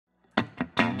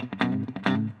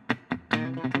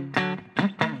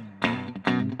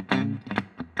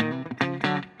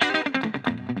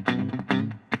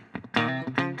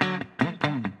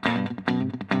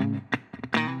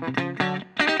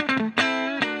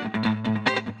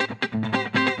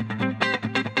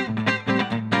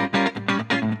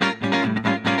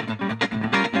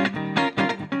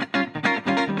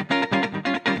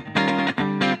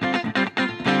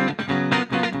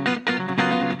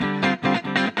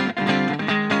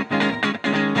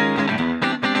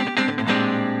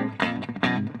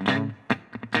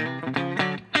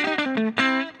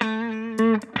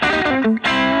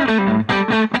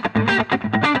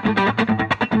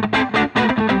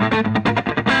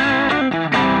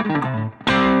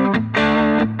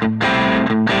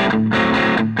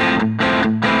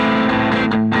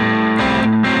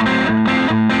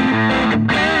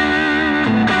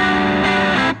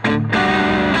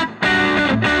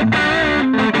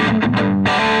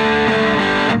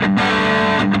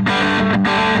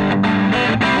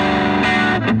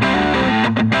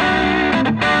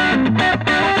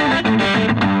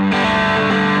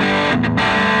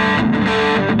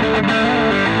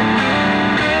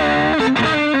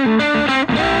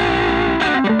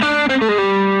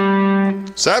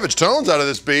Savage tones out of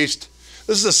this beast.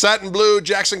 This is a satin blue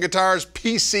Jackson Guitars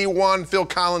PC-1 Phil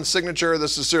Collen signature.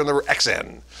 This is serial number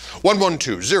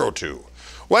XN11202.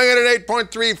 Weighing it at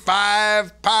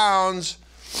 8.35 pounds.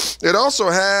 It also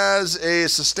has a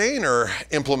sustainer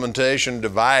implementation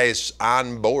device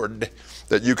on board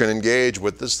that you can engage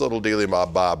with this little dealy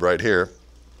bob right here.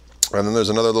 And then there's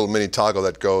another little mini toggle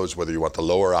that goes whether you want the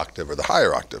lower octave or the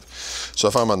higher octave. So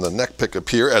if I'm on the neck pickup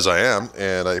here, as I am,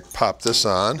 and I pop this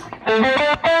on,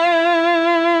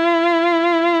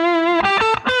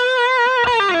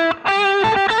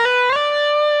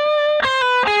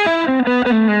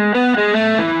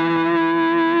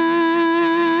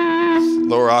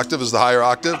 lower octave is the higher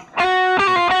octave.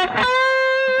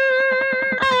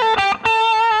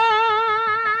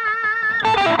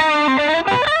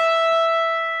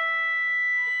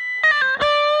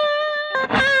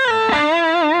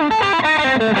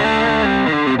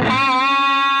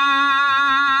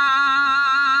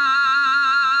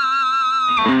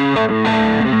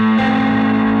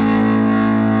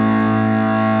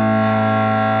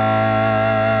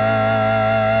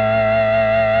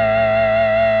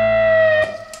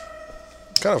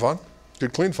 Kind of fun.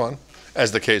 Good, clean fun,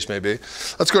 as the case may be.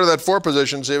 Let's go to that 4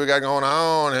 position, see what we got going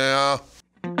on here.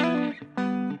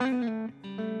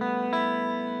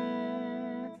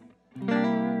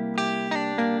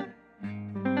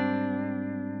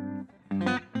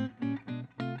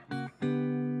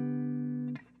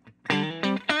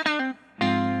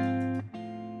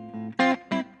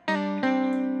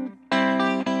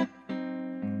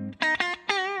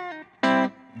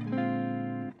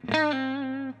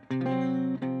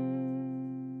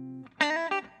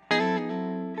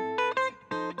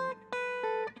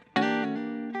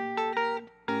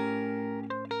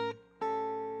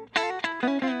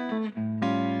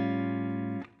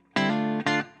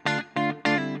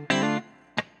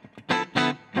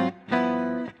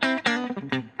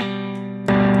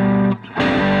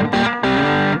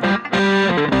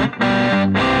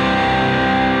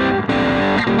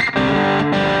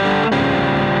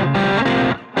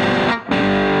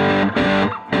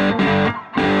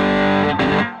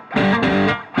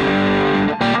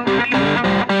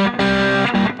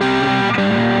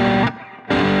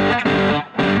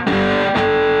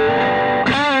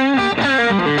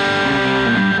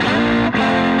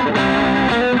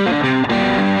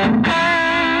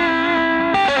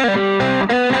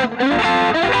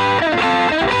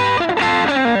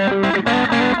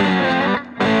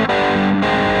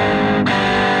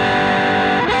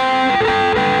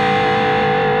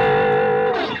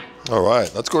 All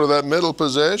right, let's go to that middle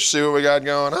position, see what we got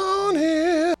going on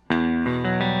here.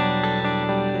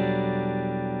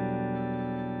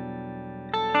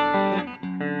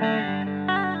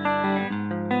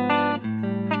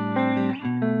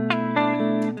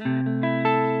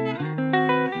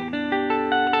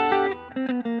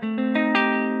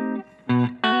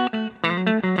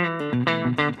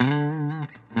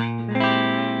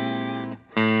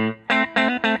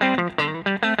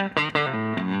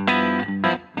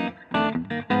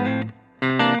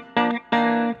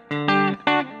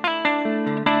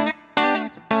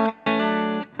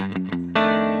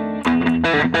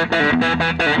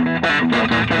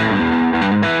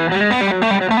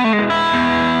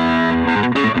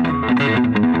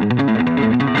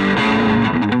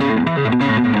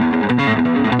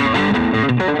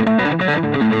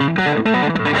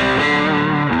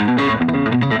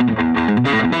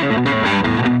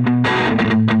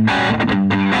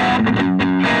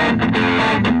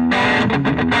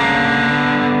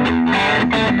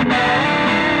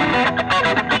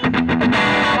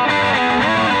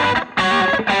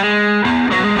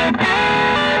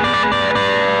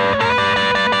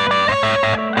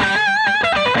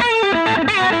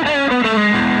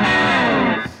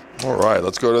 All right,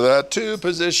 let's go to that 2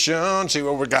 position, see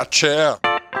what we got here.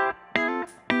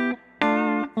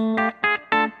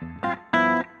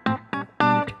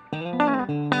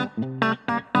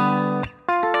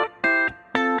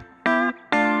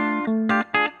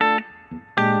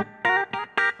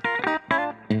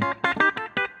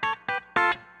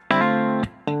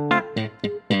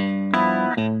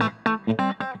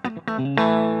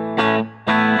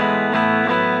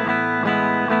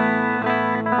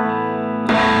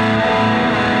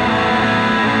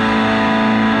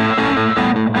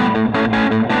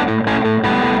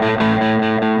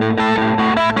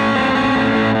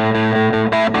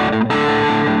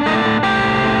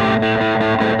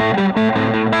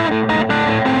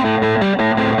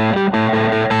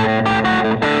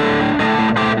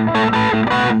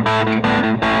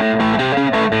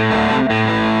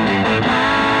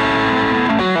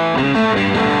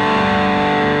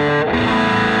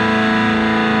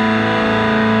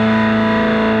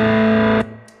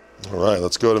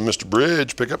 go to Mr.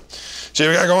 Bridge pickup. See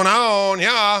what we got going on,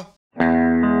 yeah.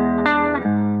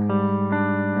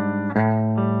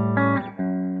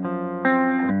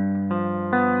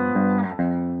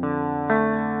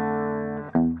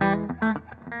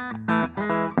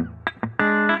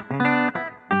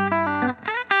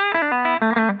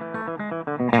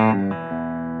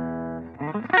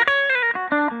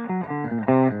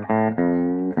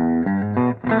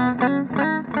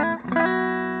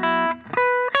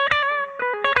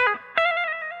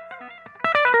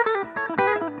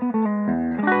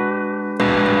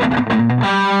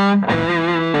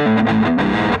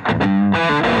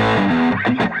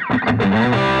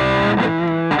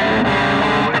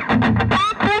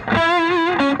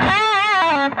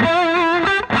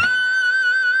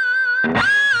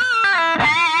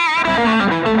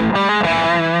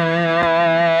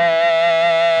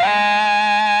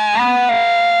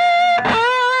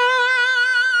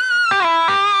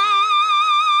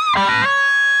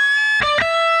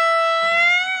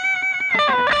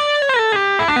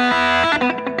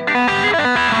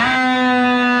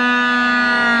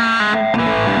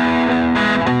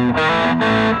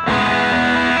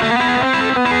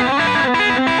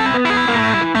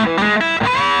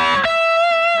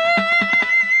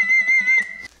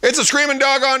 It's a screaming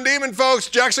doggone demon, folks.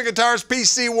 Jackson Guitars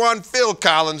PC-1 Phil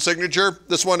Collen signature.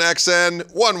 This one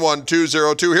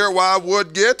XN11202 here at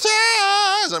Wildwood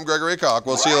Guitars. I'm Gregory Koch.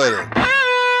 We'll see you later.